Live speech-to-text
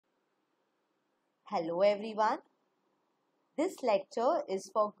Hello everyone. This lecture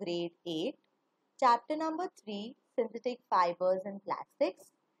is for grade 8, chapter number 3, Synthetic Fibers and Plastics,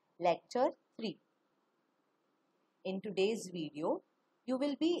 lecture 3. In today's video, you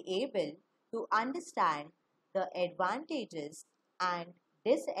will be able to understand the advantages and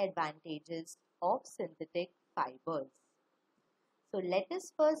disadvantages of synthetic fibers. So let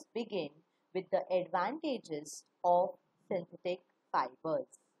us first begin with the advantages of synthetic fibers.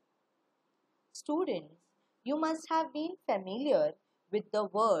 Students, you must have been familiar with the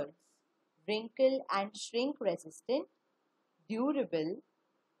words wrinkle and shrink resistant, durable,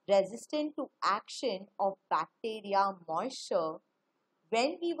 resistant to action of bacteria, moisture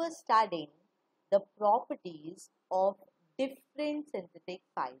when we were studying the properties of different synthetic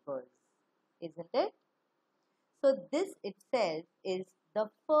fibers, isn't it? So this itself is the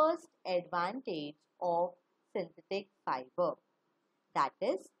first advantage of synthetic fiber. That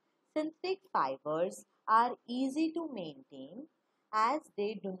is, synthetic fibers are easy to maintain as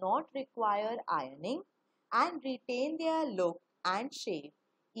they do not require ironing and retain their look and shape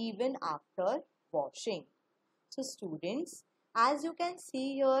even after washing. So students, as you can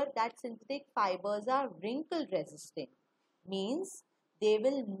see here that synthetic fibers are wrinkle resistant, means they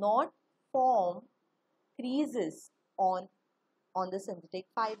will not form creases on the synthetic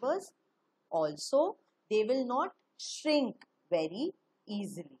fibers. Also, they will not shrink very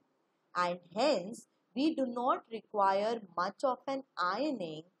easily, and hence we do not require much of an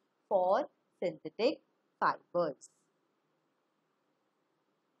ironing for synthetic fibers.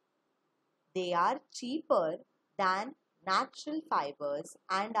 They are cheaper than natural fibers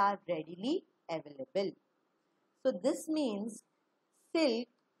and are readily available. So this means silk,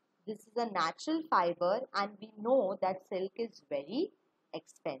 this is a natural fiber and we know that silk is very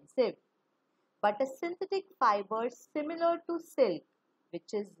expensive. But a synthetic fiber similar to silk,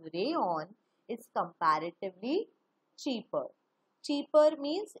 which is rayon, is comparatively cheaper. Cheaper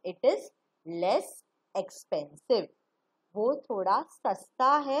means it is less expensive. वो थोड़ा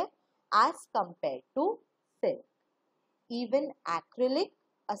सस्ता है as compared to silk. Even acrylic,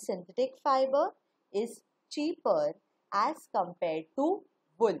 a synthetic fiber, is cheaper as compared to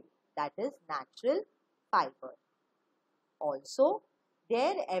wool, that is natural fiber. Also,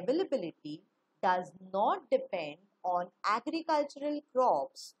 their availability does not depend on agricultural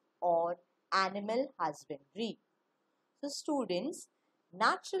crops or animal husbandry. So students,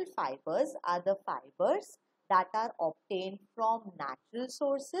 natural fibers are the fibers that are obtained from natural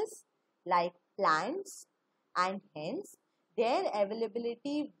sources like plants, and hence their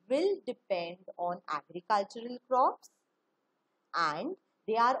availability will depend on agricultural crops, and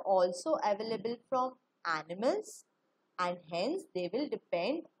they are also available from animals, and hence they will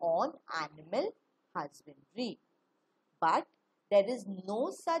depend on animal husbandry. But there is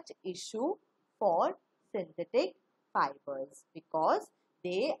no such issue for synthetic fibers because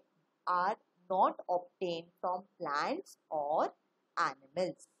they are not obtained from plants or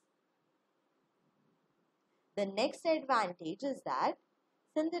animals. The next advantage is that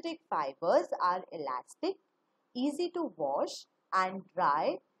synthetic fibers are elastic, easy to wash and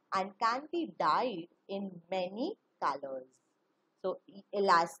dry, and can be dyed in many colors. So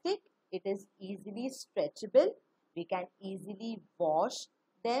elastic, it is easily stretchable. We can easily wash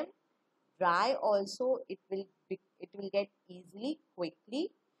them. Dry also, it will get easily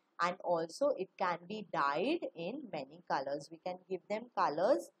quickly, and also it can be dyed in many colors. We can give them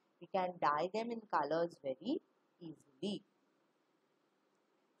colors. We can dye them in colors very easily.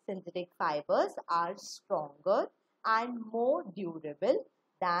 Synthetic fibers are stronger and more durable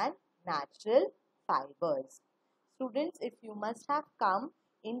than natural fibers. Students, if you must have come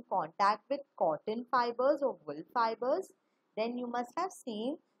in contact with cotton fibers or wool fibers, then you must have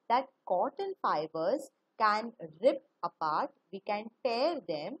seen that cotton fibers can rip apart. We can tear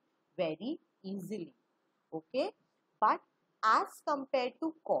them very easily. Okay, but as compared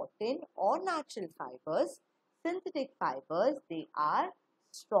to cotton or natural fibers, synthetic fibers, they are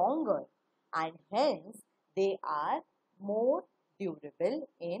stronger and hence they are more durable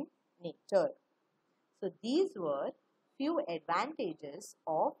in nature. So these were few advantages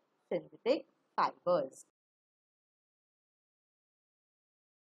of synthetic fibers.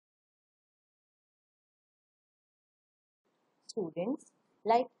 Students,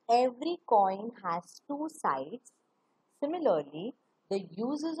 like every coin has two sides, similarly, the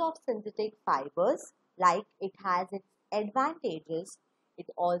uses of synthetic fibers, like it has its advantages, it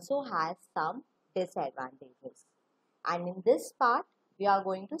also has some disadvantages. And in this part, we are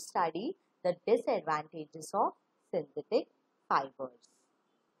going to study the disadvantages of synthetic fibers.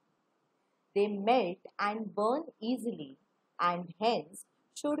 They melt and burn easily and hence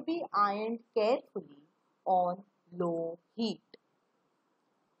should be ironed carefully on low heat.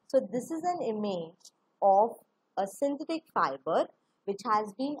 So this is an image of a synthetic fiber which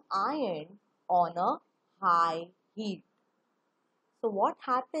has been ironed on a high heat. So what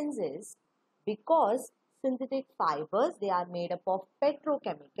happens is, because synthetic fibers, they are made up of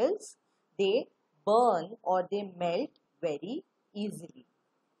petrochemicals, they burn or they melt very easily.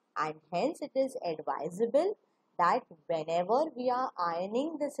 And hence it is advisable that whenever we are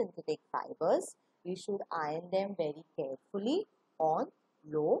ironing the synthetic fibers, we should iron them very carefully on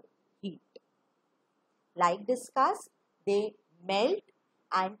low heat. Like discussed, they melt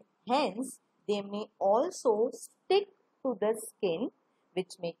and hence they may also stick to the skin,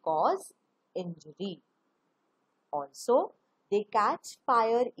 which may cause injury. Also, they catch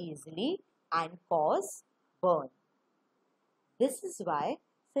fire easily and cause burn. This is why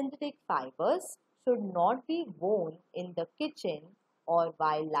synthetic fibers should not be worn in the kitchen or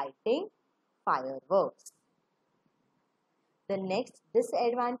while lighting fireworks. The next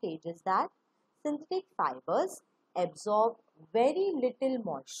disadvantage is that synthetic fibers absorb very little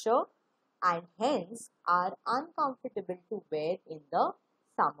moisture and hence are uncomfortable to wear in the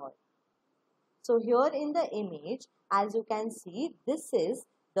summer. So here in the image, as you can see, this is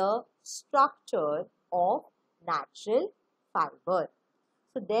the structure of natural fiber.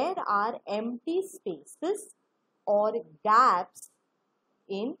 So there are empty spaces or gaps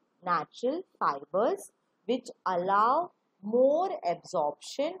in natural fibers which allow more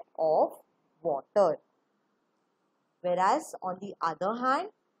absorption of water. Whereas on the other hand,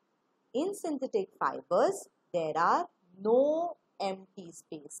 in synthetic fibers, there are no empty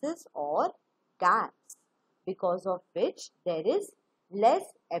spaces or gaps, because of which there is less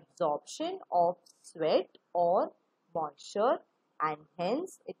absorption of sweat or moisture, and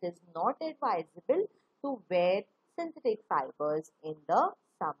hence it is not advisable to wear synthetic fibers in the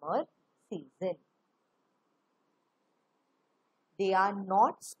summer season. They are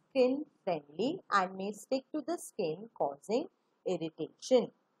not skin friendly and may stick to the skin, causing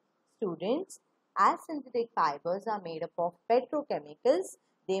irritation. Students, as synthetic fibers are made up of petrochemicals,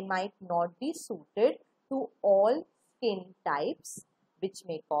 they might not be suited to all skin types, which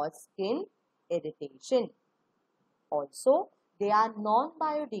may cause skin irritation. Also, they are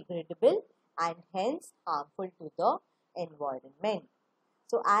non-biodegradable and hence harmful to the environment.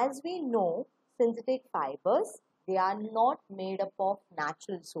 So, as we know, synthetic fibers, they are not made up of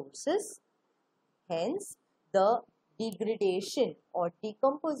natural sources. Hence, the degradation or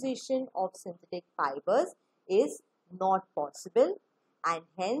decomposition of synthetic fibers is not possible, and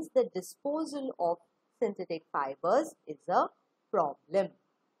hence the disposal of synthetic fibers is a problem.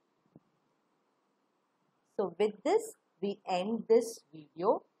 So with this, we end this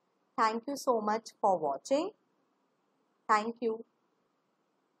video. Thank you so much for watching. Thank you.